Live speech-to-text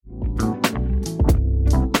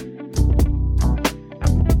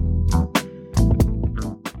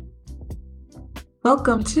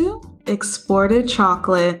Welcome to Exported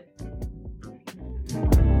Chocolate.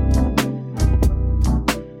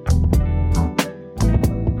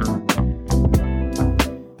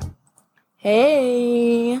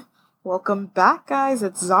 Hey, welcome back, guys.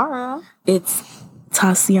 It's Zara. It's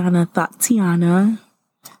Tatiana.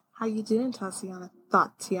 How you doing, Tatiana?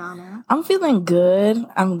 I'm feeling good.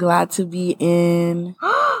 I'm glad to be in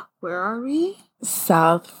Where are we?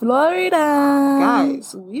 South Florida.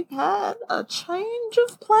 Guys, we've had a change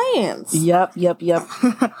of plans. Yep.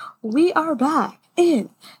 We are back in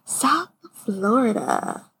South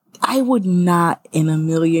Florida. I would not in a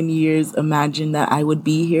million years imagine that I would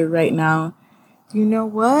be here right now. You know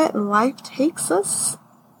what? Life takes us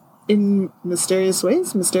in mysterious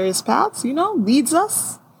ways, mysterious paths, leads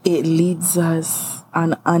us. It leads us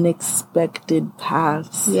on unexpected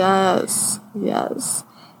paths. Yes.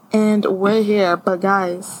 And we're here. But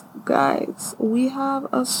guys, we have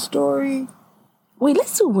a story. Wait,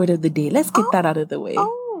 let's do word of the day. Let's get that out of the way.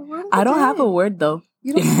 I don't have a word, though.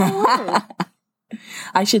 You don't have a word?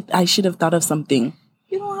 I should have thought of something.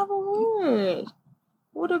 You don't have a word.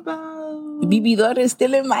 What about... Bibidor is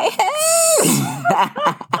still in my head.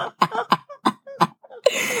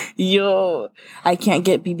 Yo, I can't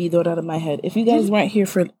get Bibidor out of my head. If you guys weren't here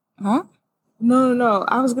for... Huh? No.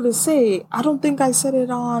 I was going to say, I don't think I said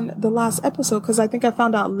it on the last episode because I think I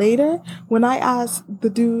found out later when I asked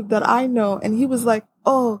the dude that I know and he was like,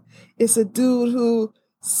 oh, it's a dude who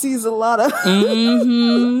sees a lot of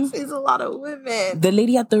sees a lot of women. The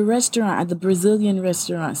lady at the restaurant, at the Brazilian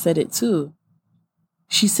restaurant said it too.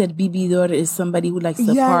 She said Bibidor is somebody who likes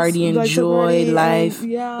to party, enjoy life.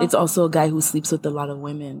 It's also a guy who sleeps with a lot of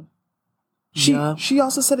women. She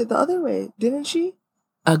also said it the other way, didn't she?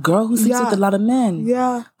 A girl who sleeps with a lot of men.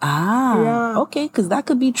 Yeah. Okay, because that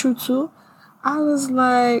could be true too. I was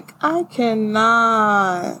like, I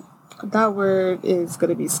cannot. That word is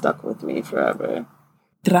going to be stuck with me forever.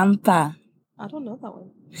 Trampa. I don't know that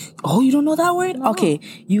one. Oh, you don't know that word? No. Okay,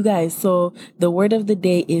 you guys, so the word of the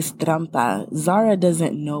day is trampa. Zara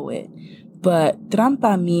doesn't know it, but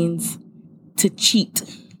trampa means to cheat.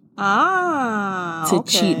 To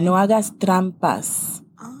cheat. No hagas trampas.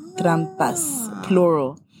 Trampas,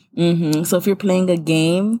 plural. So if you're playing a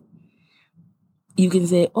game, you can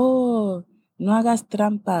say, oh, no hagas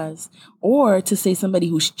trampas. Or to say somebody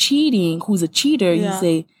who's cheating, who's a cheater, you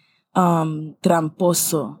say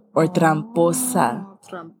tramposo or tramposa.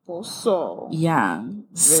 Tramposo. Yeah.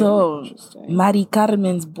 So Mari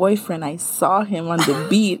Carmen's boyfriend, I saw him on the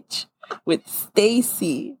beach with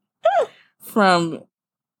Stacy from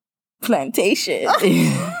Plantation.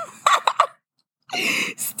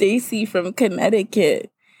 Stacy from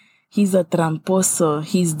Connecticut. He's a tramposo.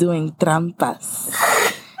 He's doing trampas.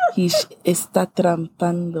 He está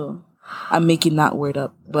trampando. I'm making that word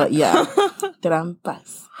up, but yeah.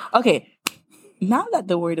 Trampas. Okay. Now that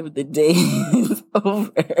the word of the day is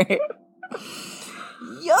over,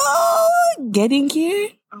 getting here,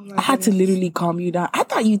 I had to literally calm you down.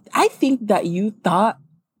 I think that you thought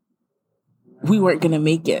we weren't going to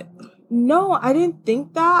make it. No, I didn't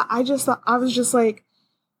think that. I was just like,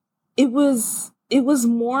 it was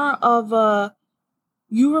more of a,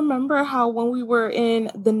 you remember how when we were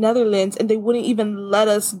in the Netherlands and they wouldn't even let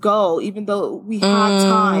us go, even though we had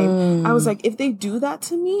time. I was like, if they do that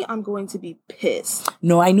to me, I'm going to be pissed.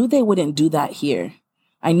 No, I knew they wouldn't do that here.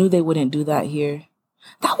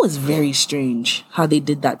 That was very strange how they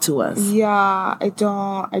did that to us. Yeah, I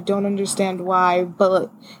don't understand why,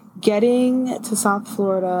 but getting to South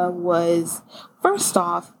Florida was, first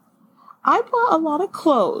off, I bought a lot of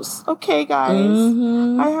clothes. Okay, guys.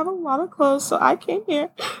 I have a lot of clothes, so I came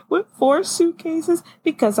here with 4 suitcases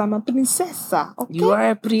because I'm a princesa. Okay? You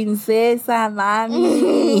are a princesa,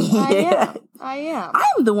 mommy. I am.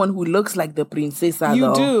 I'm the one who looks like the princesa, You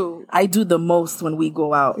though. do. I do the most when we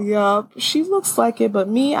go out. Yup. She looks like it, but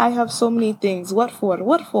me, I have so many things. What for?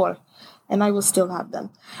 And I will still have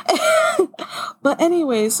them. But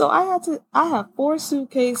anyway, so I have 4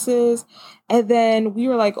 suitcases. And then we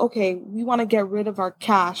were like, okay, we want to get rid of our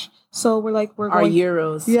cash. So we're like, our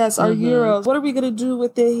euros. Yes, our euros. What are we going to do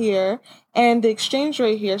with it here? And the exchange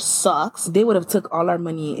rate here sucks. They would have took all our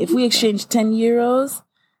money. If we exchanged 10 euros,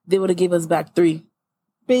 they would have gave us back 3.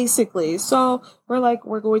 Basically. So we're like,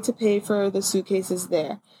 we're going to pay for the suitcases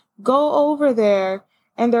there. Go over there.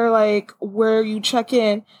 And they're like, where you check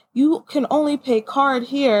in, you can only pay card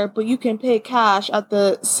here, but you can pay cash at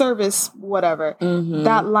the service, whatever.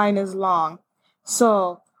 That line is long.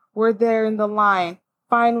 So we're there in the line,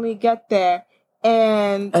 finally get there.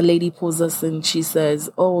 And a lady pulls us and she says,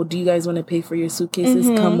 oh, do you guys want to pay for your suitcases?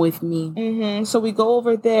 Come with me. So we go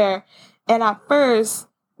over there. And at first,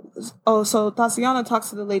 so Tatiana talks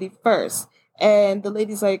to the lady first, and the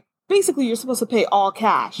lady's like, basically, you're supposed to pay all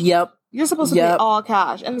cash. Yep. You're supposed to pay all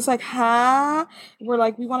cash. And it's like, huh? We're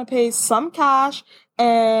like, we want to pay some cash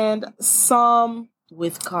and some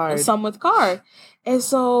with card. And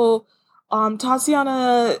so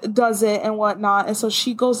Tatiana does it and whatnot. And so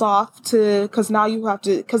she goes off because now you have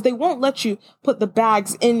to, because they won't let you put the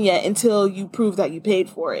bags in yet until you prove that you paid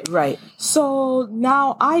for it. Right. So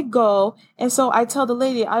now I go, and so I tell the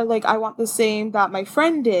lady, I want the same that my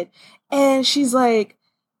friend did. And she's like,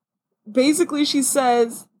 basically she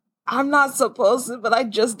says, I'm not supposed to, but I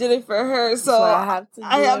just did it for her. So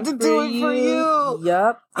I have to do it for you.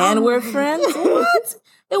 Yep. And we're friends? What?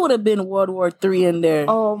 It would have been World War III in there.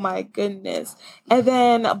 Oh my goodness. And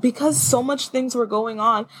then because so much things were going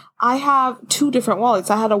on, I have 2 different wallets.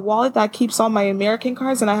 I had a wallet that keeps all my American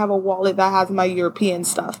cards, and I have a wallet that has my European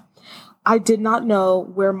stuff. I did not know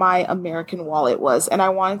where my American wallet was, and I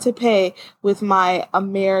wanted to pay with my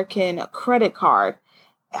American credit card.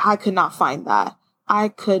 I could not find that. I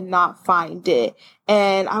could not find it.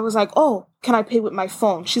 And I was like, oh, can I pay with my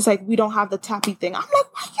phone? She's like, we don't have the tappy thing. I'm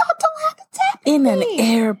like, why y'all don't have the tappy thing? In an In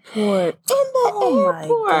airport. the airport.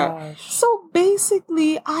 My gosh. So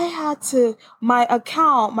basically, I had to, my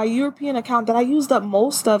European account that I used up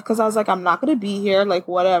most of, because I was like, I'm not going to be here, like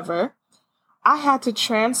whatever. I had to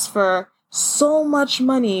transfer so much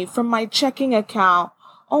money from my checking account.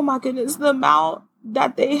 Oh my goodness, the amount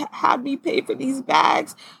that they had me pay for these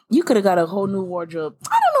bags. You could have got a whole new wardrobe.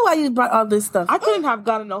 I don't know why you brought all this stuff. I couldn't have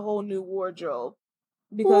gotten a whole new wardrobe.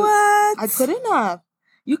 Because what? I couldn't have.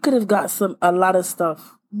 You could have got a lot of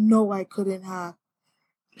stuff. No, I couldn't have.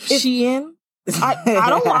 Shein? I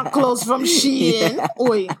don't want clothes from Shein. Yeah.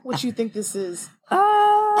 Oi, what you think this is?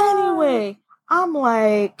 Anyway, I'm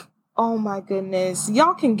like, oh my goodness.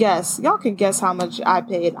 Y'all can guess how much I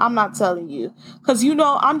paid. I'm not telling you. Because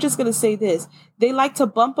I'm just going to say this. They like to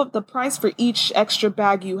bump up the price for each extra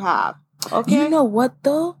bag you have. Okay? You know what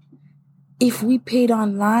though? If we paid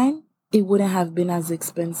online, it wouldn't have been as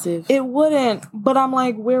expensive. It wouldn't. But I'm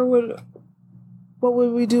like, what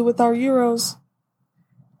would we do with our euros?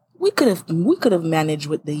 We could have managed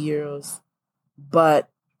with the euros. But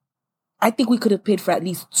I think we could have paid for at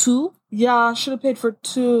least 2. Yeah, I should have paid for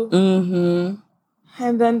 2. Mm-hmm.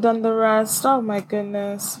 And then done the rest. Oh my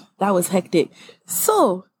goodness. That was hectic.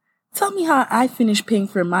 So, tell me how I finished paying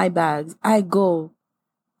for my bags. I go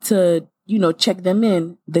to, check them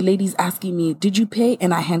in. The lady's asking me, did you pay?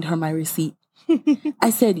 And I hand her my receipt. I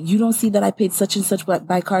said, you don't see that I paid such and such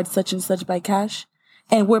by card, such and such by cash?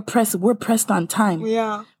 And we're pressed on time.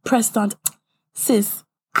 Yeah. Pressed on. Sis,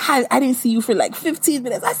 I didn't see you for like 15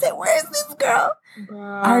 minutes. I said, where is this girl?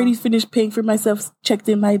 Bruh. I already finished paying for myself, checked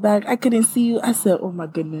in my bag. I couldn't see you. I said, oh my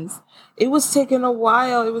goodness. It was taking a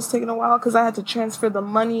while. Because I had to transfer the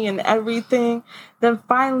money and everything. Then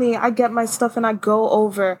finally, I get my stuff and I go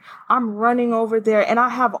over. I'm running over there and I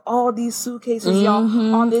have all these suitcases,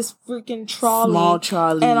 y'all, on this freaking trolley. Small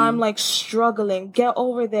trolley. And I'm like struggling. Get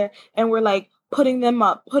over there. And we're like putting them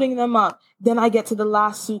up. Then I get to the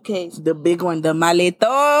last suitcase. The big one, the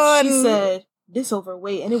maleton. She said, this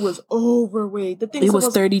overweight, and it was overweight. The thing it was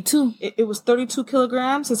 32. It was 32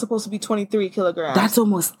 kilograms. It's supposed to be 23 kilograms. That's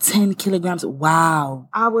almost 10 kilograms. Wow.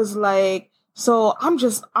 I was like, so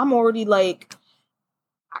I'm already like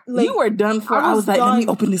you were done for. I was like, let me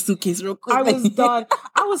open the suitcase real quick. I was done.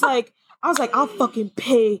 I was like, I'll fucking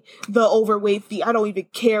pay the overweight fee. I don't even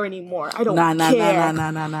care anymore. I don't care.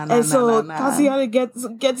 Nah. And so Tatiana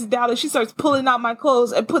gets down and she starts pulling out my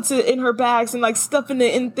clothes and puts it in her bags and like stuffing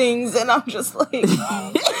it in things. And I'm just like,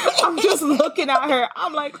 I'm just looking at her.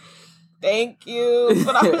 I'm like, thank you.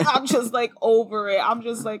 But I'm just like over it. I'm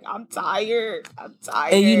just like, I'm tired.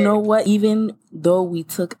 And you know what? Even though we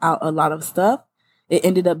took out a lot of stuff, it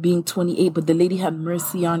ended up being 28, but the lady had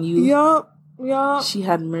mercy on you. Yup. Yeah. She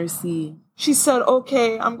had mercy. She said,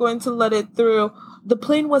 okay, I'm going to let it through. The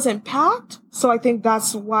plane wasn't packed, so I think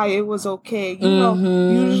that's why it was okay. You know,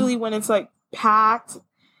 usually when it's like packed,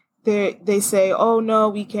 they say, oh no,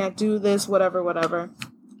 we can't do this, whatever.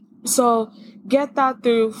 So get that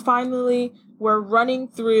through. Finally, we're running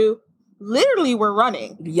through. Literally, we're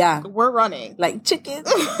running. Yeah. We're running. Like chickens.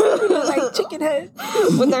 Like chicken heads.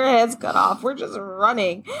 With their heads cut off. We're just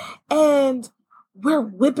running. And we're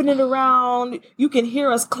whipping it around. You can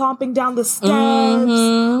hear us clomping down the steps.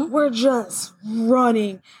 Mm-hmm. We're just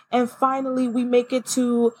running. And finally, we make it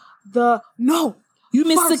to No. You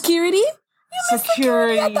missed security?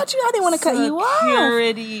 Security. I didn't want to cut you off.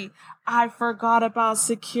 Security. I forgot about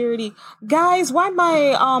security. Guys, why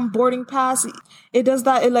my boarding pass, it does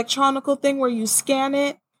that electronical thing where you scan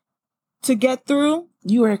it. to get through.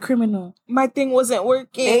 You were a criminal. My thing wasn't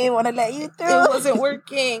working. They didn't want to let you through. It wasn't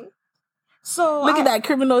working. So look at that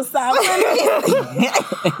criminal sound.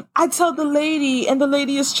 I tell the lady, and the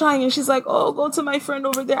lady is trying, and she's like, "Oh, go to my friend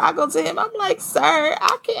over there." I go to him. I'm like, "Sir,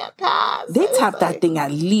 I can't pass." They tapped that thing at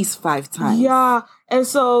least 5 times. Yeah. And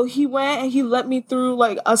so he went and he let me through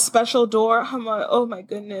like a special door. I'm like, oh my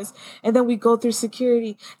goodness. And then we go through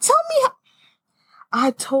security. Tell me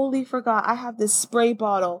I totally forgot. I have this spray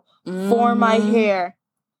bottle for my hair.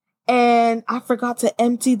 And I forgot to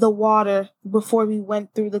empty the water before we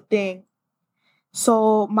went through the thing.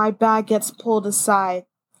 So my bag gets pulled aside.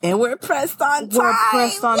 And we're pressed on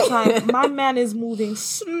time. My man is moving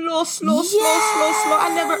slow.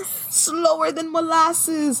 I never slower than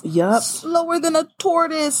molasses. Yep. Slower than a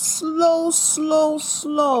tortoise. Slow.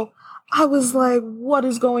 I was like, what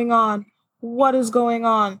is going on?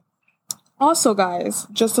 Also, guys,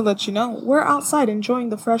 just to let you know, we're outside enjoying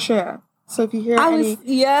the fresh air. So if you hear any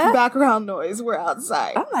background noise, we're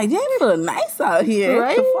outside. I'm like, damn, it look nice out here.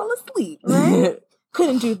 Right? To fall asleep. Right?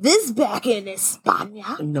 Couldn't do this back in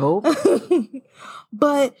España. Nope.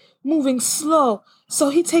 But moving slow. So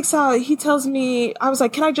he tells me, I was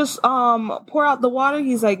like, can I just pour out the water?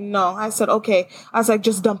 He's like, no. I said, okay. I was like,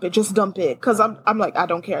 just dump it. Because I'm like, I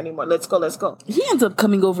don't care anymore. Let's go. He ends up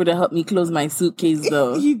coming over to help me close my suitcase,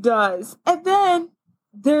 though. He does. And then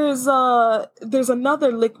there's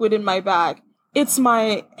another liquid in my bag. It's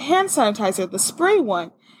my hand sanitizer, the spray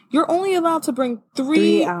one. You're only allowed to bring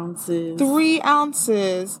 3 ounces. 3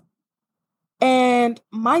 ounces. And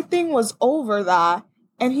my thing was over that.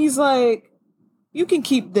 And he's like, you can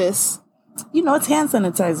keep this. You know, it's hand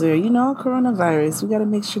sanitizer. You know, coronavirus. We got to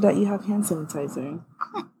make sure that you have hand sanitizer.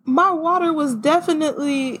 My water was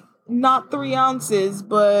definitely not 3 ounces,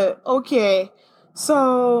 but okay.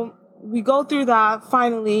 So we go through that,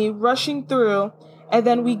 finally, rushing through. And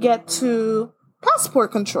then we get to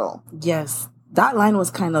passport control. Yes. That line was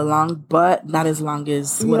kind of long, but not as long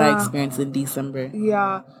as what I experienced in December.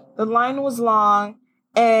 Yeah. The line was long,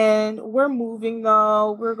 and we're moving,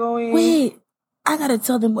 though. We're going... Wait. I got to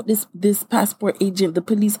tell them what this passport agent, the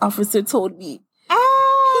police officer, told me.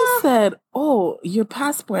 He said, oh, your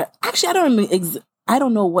passport... Actually, I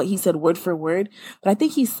don't know what he said word for word, but I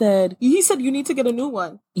think he said... He said you need to get a new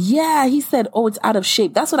one. Yeah, he said, oh, it's out of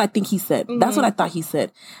shape. That's what I think he said. Mm-hmm. That's what I thought he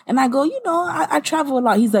said. And I go, I travel a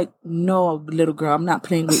lot. He's like, no, little girl, I'm not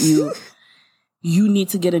playing with you. You need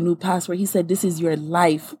to get a new passport. He said, this is your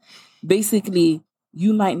life. Basically,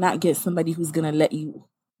 you might not get somebody who's going to let you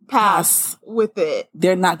pass with it.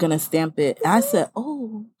 They're not going to stamp it. And I said,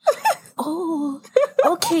 oh,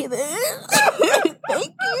 okay then.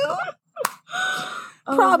 Thank you.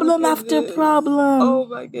 Problem after problem. Oh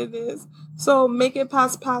my goodness. So make it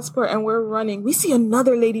past passport and we're running. We see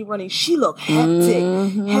another lady running. She looked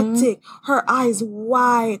hectic. Her eyes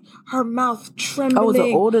wide, her mouth trembling. Oh, it was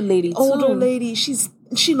an older lady too.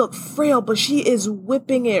 She looked frail, but she is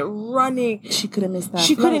whipping it, running. She could have missed that.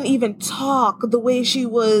 She couldn't even talk the way she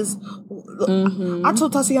was. I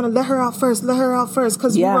told Tatiana, let her out first,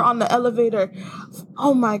 because we were on the elevator.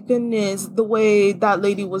 Oh my goodness, the way that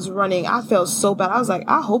lady was running, I felt so bad. I was like,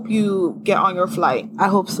 I hope you get on your flight. I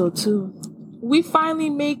hope so too. We finally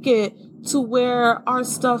make it to where our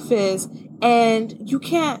stuff is, and you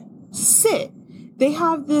can't sit. They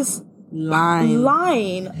have this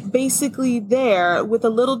line basically there with a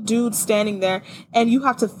little dude standing there, and you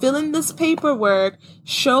have to fill in this paperwork,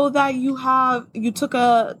 show that you took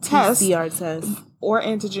a test, PCR test or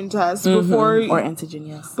antigen test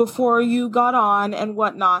before you got on and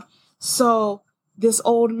whatnot. So this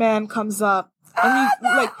old man comes up, and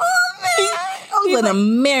it was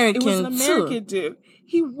an American dude.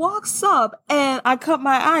 He walks up, and I cut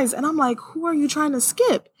my eyes, and I'm like, who are you trying to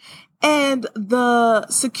skip? And the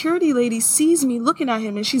security lady sees me looking at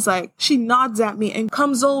him, and she nods at me and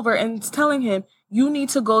comes over and is telling him, you need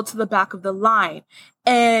to go to the back of the line.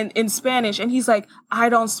 And in Spanish. And he's like, I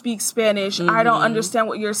don't speak Spanish. Mm-hmm. I don't understand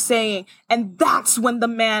what you're saying. And that's when the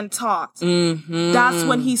man talked. Mm-hmm. That's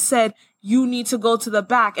when he said, you need to go to the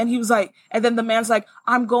back. And he was like, and then the man's like,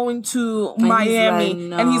 I'm going to Miami. Like,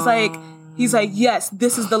 no. And he's like, yes,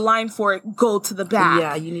 this is the line for it. Go to the back.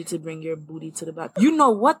 Yeah, you need to bring your booty to the back. You know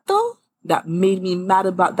what, though? That made me mad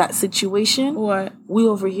about that situation. What? We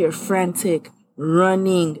over here frantic,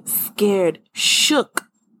 running, scared, shook.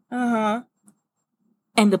 Uh-huh.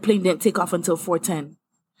 And the plane didn't take off until 4:10.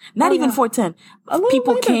 Not even 4:10.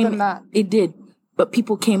 People came. It did. But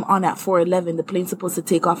people came on at 4:11. The plane's supposed to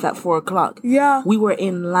take off at 4:00. Yeah. We were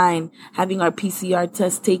in line having our PCR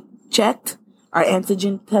test checked. Our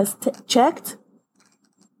antigen test checked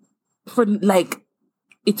for like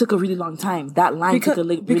it took a really long time. That line took a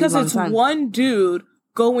really long time. Because it's one dude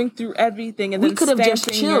going through everything and then stamping your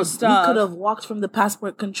stuff. We could have just chilled. We could have walked from the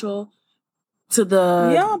passport control to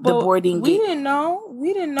the boarding gate. We didn't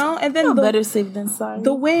know. And then better safe than sorry.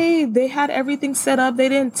 The way they had everything set up, they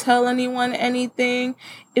didn't tell anyone anything.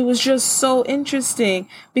 It was just so interesting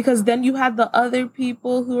because then you had the other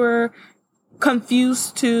people who were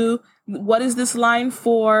confused too. What is this line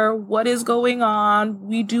for? What is going on?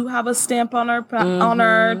 We do have a stamp on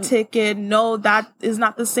our ticket. No, that is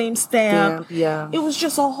not the same stamp. Yeah. It was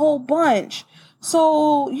just a whole bunch.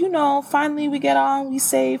 So, finally we get on, we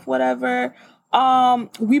save, whatever.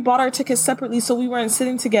 We bought our tickets separately, so we weren't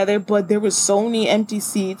sitting together, but there was so many empty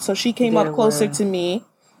seats, so she came up closer to me.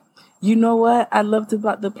 You know what I loved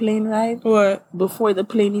about the plane ride? What? Before the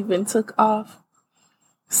plane even took off.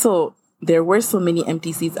 So there were so many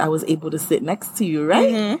empty seats, I was able to sit next to you,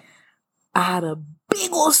 right? Mm-hmm. I had a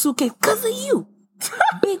big old suitcase because of you.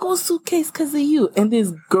 Big old suitcase because of you. And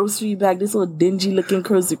this grocery bag, this old dingy looking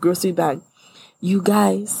grocery bag. You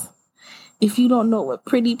guys, if you don't know what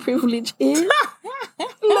pretty privilege is, look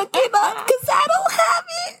it up because I don't have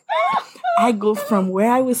it. I go from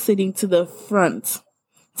where I was sitting to the front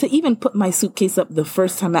to even put my suitcase up the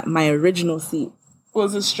first time at my original seat.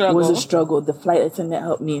 Was a struggle. The flight attendant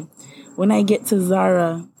helped me. When I get to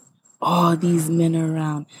Zara, all these men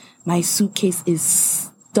around. My suitcase is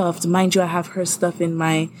stuffed. Mind you, I have her stuff in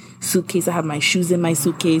my suitcase. I have my shoes in my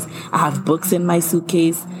suitcase. I have books in my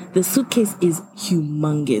suitcase. The suitcase is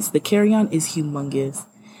humongous. The carry-on is humongous.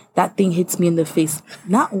 That thing hits me in the face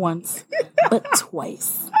not once, but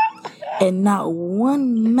twice. And not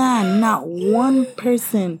one man, not one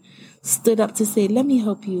person stood up to say, let me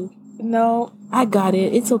help you. No. I got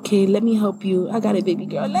it. It's okay. Let me help you. I got it, baby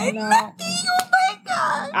girl. Like, nothing. Oh my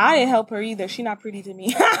God. I didn't help her either. She not pretty to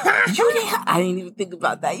me. I didn't even think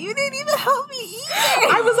about that. You didn't even help me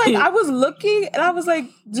either. I was looking and I was like,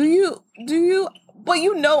 do you, but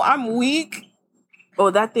I'm weak. Oh,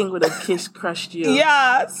 that thing would have crushed you.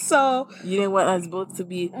 Yeah, so. You didn't want us both to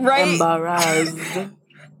be embarrassed.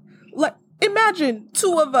 Like, imagine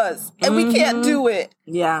 2 of us and we can't do it.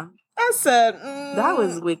 Yeah. I said, that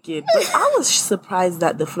was wicked. But I was surprised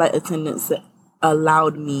that the flight attendants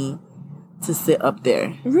allowed me to sit up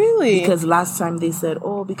there. Really? Because last time they said,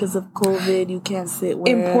 because of COVID, you can't sit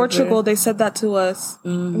wherever. In Portugal, they said that to us.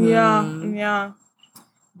 Mm-hmm. Yeah.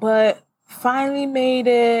 But finally made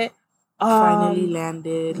it. Finally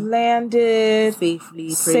landed.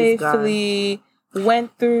 Safely. Praise God.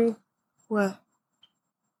 Went through. What?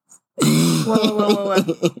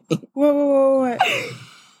 What?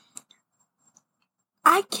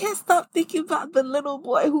 I can't stop thinking about the little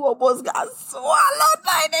boy who almost got swallowed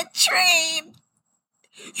by the train.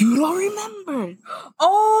 You don't remember?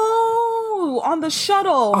 Oh, on the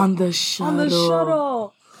shuttle. Oh,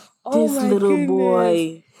 this little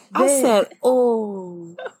boy. I said,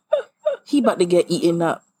 he about to get eaten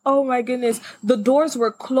up. Oh my goodness. The doors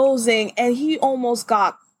were closing and he almost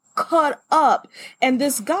got cut up, and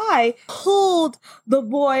this guy pulled the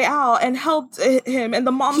boy out and helped him, and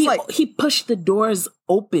the mom's he pushed the doors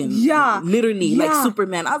open, literally like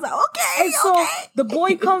Superman. I was like, okay, and so the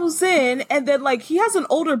boy comes in, and then he has an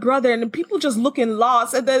older brother, and people just looking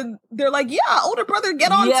lost, and then they're like, older brother,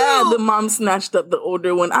 get on too. The mom snatched up the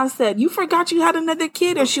older one. I said, you forgot you had another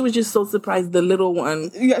kid? Or she was just so surprised the little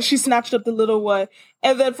one. Yeah, she snatched up the little one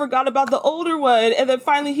and then forgot about the older one, and then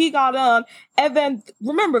finally he got on, and then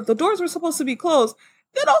remember, the doors were supposed to be closed.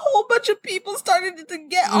 Then a whole bunch of people started to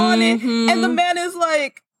get on it, and the man is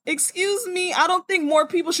like, excuse me, I don't think more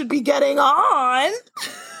people should be getting on.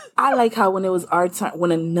 I like how when it was our time,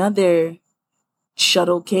 when another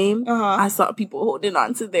shuttle came, I saw people holding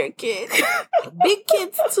on to their kids. Big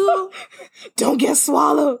kids too. Don't get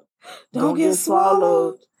swallowed. Don't get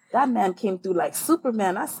swallowed. That man came through like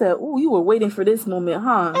Superman. I said, you were waiting for this moment,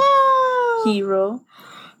 huh? Hero.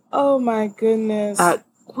 Oh my goodness.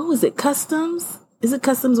 What was it? Customs? Is it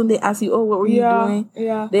customs when they ask you, what were you doing?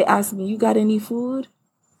 Yeah. They asked me, you got any food?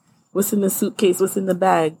 What's in the suitcase? What's in the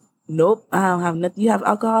bag? Nope, I don't have nothing. You have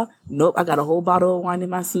alcohol? Nope, I got a whole bottle of wine in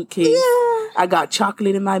my suitcase. Yeah. I got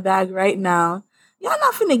chocolate in my bag right now. Y'all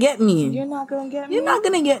not finna get me. You're not gonna get me? You're not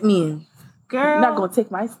gonna get me. Girl. You're not gonna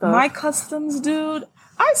take my stuff. My customs dude,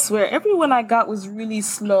 I swear, everyone I got was really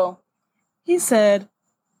slow. He said,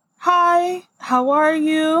 hi, how are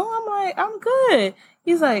you? I'm like, I'm good.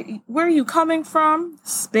 He's like, where are you coming from?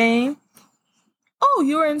 Spain. Oh,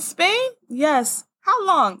 you were in Spain? Yes. How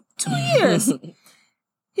long? 2 years.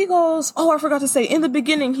 He goes, I forgot to say, in the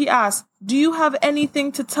beginning, he asked, do you have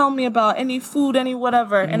anything to tell me about? Any food, any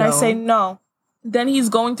whatever? And I say, no. Then he's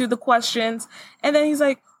going through the questions. And then he's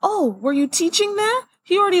like, were you teaching there?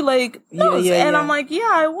 He already like knows. And I'm like,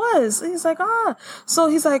 yeah, I was. And he's like, So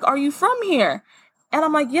he's like, are you from here? And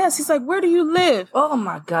I'm like, yes. He's like, where do you live? Oh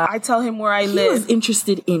my God. I tell him where I live. He was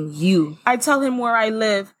interested in you. I tell him where I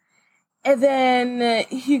live. And then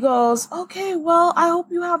he goes, okay, well, I hope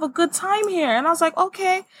you have a good time here. And I was like,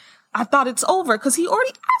 okay. I thought it's over because he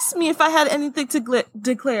already asked me if I had anything to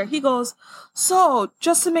declare. He goes, so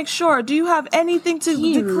just to make sure, do you have anything to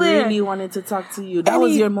declare? He really wanted to talk to you. That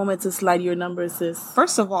was your moment to slide your number, sis.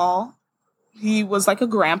 First of all, he was like a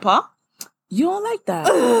grandpa. You don't like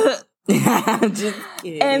that. Just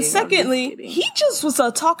kidding. And secondly, he just was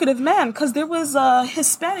a talkative man because there was a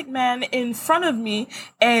Hispanic man in front of me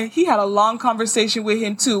and he had a long conversation with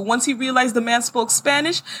him too. Once he realized the man spoke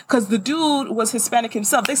Spanish, because the dude was Hispanic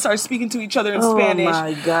himself, they started speaking to each other in Spanish. Oh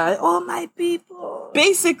my God. Oh my people.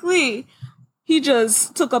 Basically, he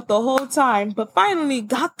just took up the whole time, but finally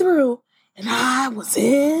got through and I was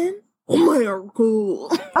in America.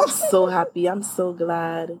 I'm so happy. I'm so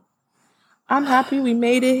glad. I'm happy we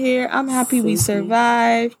made it here. I'm happy we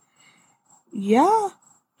survived. Yeah.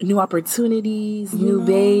 New opportunities, new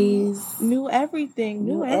bays. New everything.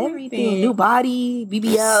 New everything. New body,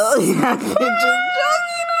 BBL.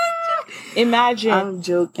 Imagine. I'm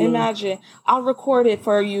joking. Imagine. I'll record it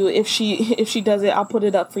for you. If she does it, I'll put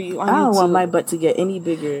it up for you on YouTube. I don't want my butt to get any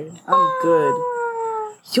bigger. I'm good.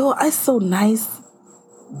 Yo, it's so nice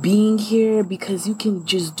being here because you can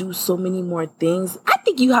just do so many more things. I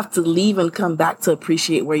think you have to leave and come back to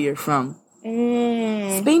appreciate where you're from.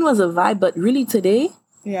 Spain was a vibe, but really today,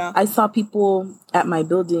 I saw people at my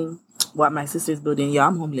building, at my sister's building. Yeah,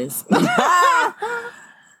 I'm homeless. I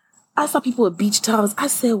saw people with beach towels. I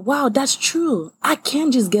said, wow, that's true. I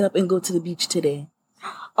can just get up and go to the beach today.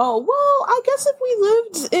 Oh, well, I guess if we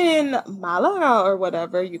lived in Malaga or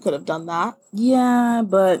whatever, you could have done that. Yeah,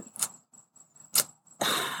 but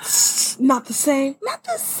not the same. Not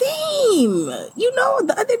the same. You know,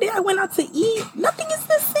 the other day I went out to eat. Nothing is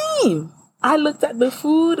the same. I looked at the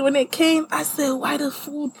food when it came. I said, why the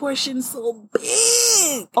food portion so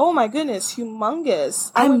big? Oh my goodness,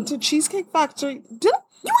 humongous. I went to Cheesecake Factory. You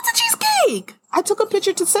went to Cheesecake? I took a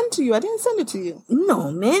picture to send to you. I didn't send it to you.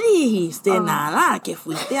 No me dijiste nada que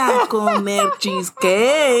fuiste a comer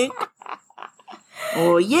cheesecake.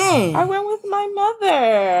 Oh, yeah. I went with my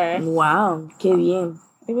mother. Wow, qué bien.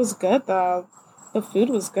 It was good, though. The food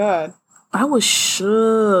was good. I was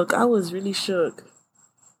shook. I was really shook.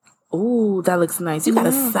 Ooh, that looks nice. You got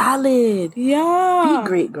a salad. Yeah. Be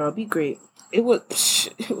great, girl. Be great. It was...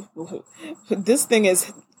 This thing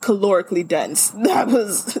is calorically dense. That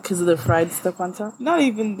was... Because of the fried stuff on top? Not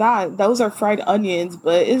even that. Those are fried onions,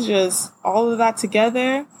 but it's just all of that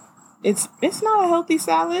together. It's not a healthy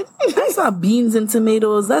salad. I saw beans and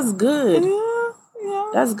tomatoes. That's good. Yeah.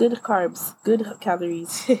 That's good carbs, good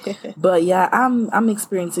calories. But yeah, I'm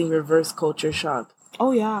experiencing reverse culture shock.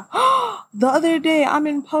 Oh yeah. The other day I'm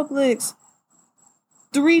in Publix.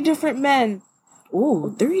 3 different men.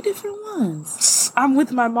 Ooh, 3 different ones. I'm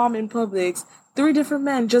with my mom in Publix. 3 different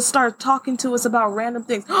men just start talking to us about random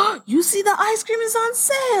things. You see the ice cream is on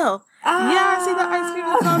sale. Yeah, I see the ice cream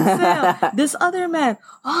is on sale. This other man,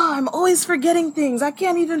 I'm always forgetting things. I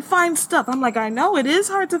can't even find stuff. I'm like, I know, it is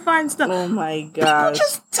hard to find stuff. Oh my God. People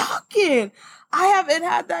just talking. I haven't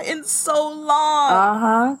had that in so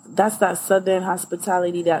long. That's that southern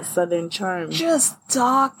hospitality, that southern charm. Just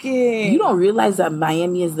talking. You don't realize that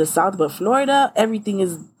Miami is the South, but Florida, everything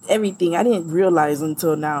is everything. I didn't realize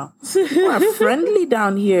until now. People are friendly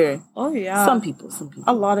down here. Oh, yeah. Some people.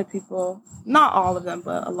 A lot of people. Not all of them,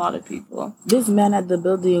 but a lot of people. This man at the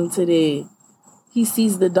building today, he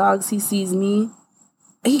sees the dogs, he sees me.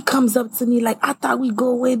 He comes up to me like, I thought we'd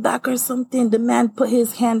go way back or something. The man put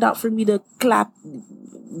his hand out for me to clap,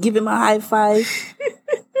 give him a high five.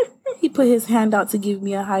 He put his hand out to give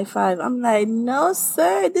me a high five. I'm like, no,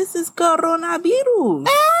 sir, this is coronavirus.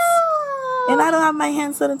 And I don't have my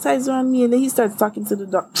hand sanitizer on me. And then he starts talking to the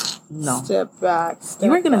dog. No. Step back.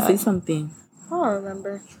 You were going to say something. I don't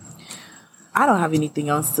remember. I don't have anything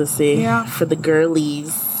else to say for the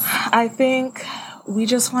girlies. I think we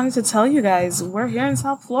just wanted to tell you guys, we're here in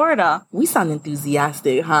South Florida. We sound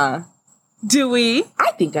enthusiastic, huh? Do we?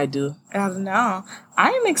 I think I do. I don't know. I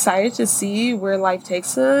am excited to see where life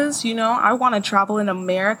takes us. You know, I want to travel in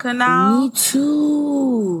America now. Me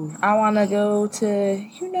too. I want to go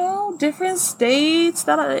to, different states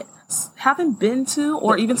that I haven't been to,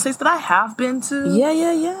 or even states that I have been to.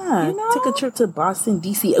 Yeah. Take a trip to Boston,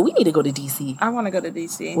 D.C. We need to go to D.C. I want to go to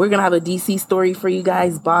D.C. We're going to have a D.C. story for you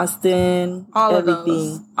guys. Boston,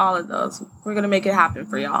 everything. All of those. We're going to make it happen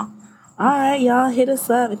for y'all. All right, y'all. Hit us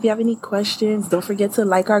up if you have any questions. Don't forget to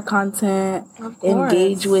like our content.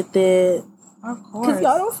 Engage with it. Of course. Because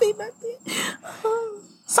y'all don't say nothing.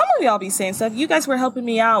 Some of y'all be saying stuff. You guys were helping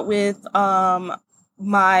me out with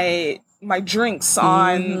my drinks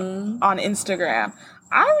on Instagram.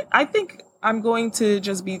 I think I'm going to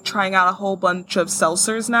just be trying out a whole bunch of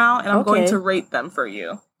seltzers now, and I'm going to rate them for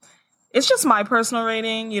you. It's just my personal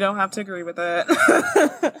rating. You don't have to agree with it.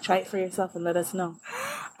 Try it for yourself and let us know.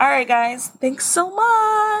 All right, guys. Thanks so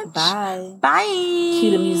much. Bye. Bye.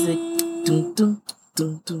 Cue the music. Dun, dun,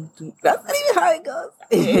 dun, dun, dun. That's not even how it goes.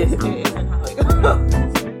 It isn't how it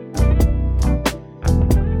goes.